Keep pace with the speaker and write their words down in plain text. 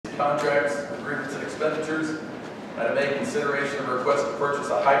contracts, agreements, and expenditures. Item A, consideration of a request to purchase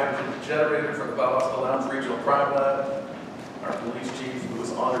a hydrogen generator for the Valdosta-Lowndes Regional Crime Lab. Our police chief, who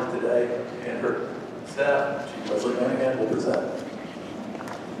was honored today, and her staff, Chief Leslie Manningham, will present.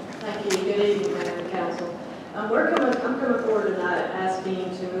 Thank you. Good evening, Mayor and Council. I'm coming forward tonight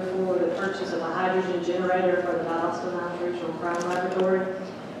asking to move forward with the purchase of a hydrogen generator for the Valdosta-Lowndes Regional Crime Laboratory.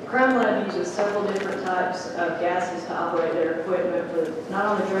 The crime lab uses several different types of gases to operate their equipment for not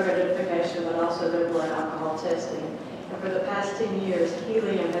only drug identification but also their blood alcohol testing. And for the past 10 years,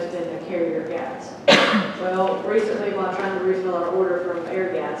 helium has been the carrier gas. Well, recently while trying to refill our order from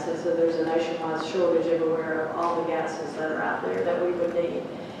air gases, so there's a nationwide shortage everywhere of all the gases that are out there that we would need.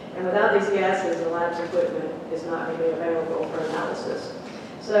 And without these gases, the lab's equipment is not going to be available for analysis.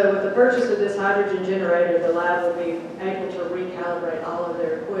 So with the purchase of this hydrogen generator, the lab will be able to recalibrate all of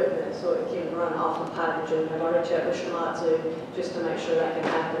their equipment so it can run off of hydrogen. I've already checked with Shimatsu just to make sure that can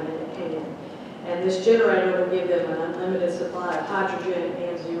happen, and it can. And this generator will give them an unlimited supply of hydrogen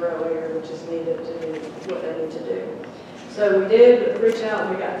and zero air, which is needed to do what they need to do. So we did reach out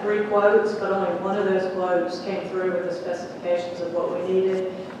and we got 3 quotes, but only one of those quotes came through with the specifications of what we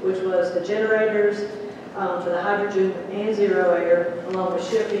needed, which was the generators for the hydrogen and zero air, along with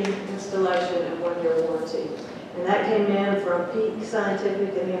shipping, installation, and 1-year warranty. And that came in from Peak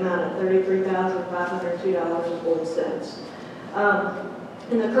Scientific in the amount of $33,502.40.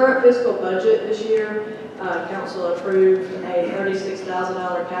 In the current fiscal budget this year, Council approved a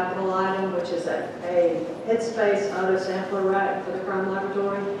 $36,000 capital item, which is a headspace auto sampler rack for the crime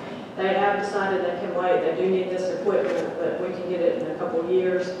laboratory. They have decided they can wait. They do need this equipment, but we can get it in a couple of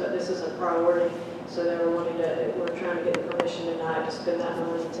years, but this is a priority. So they were wanting to, we're trying to get the permission tonight to spend that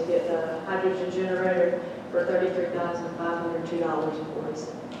money to get the hydrogen generator for $33,502.40.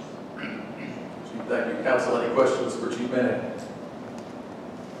 Thank you. Council, any questions for Chief Manningham?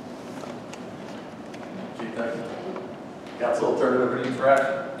 Chief, thank you. Council, will turn it over to you for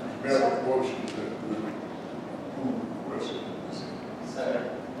action. May I have a motion to approve? Second.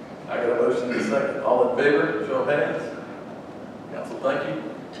 I got a motion and a second. All in favor, show of hands. Council, thank you.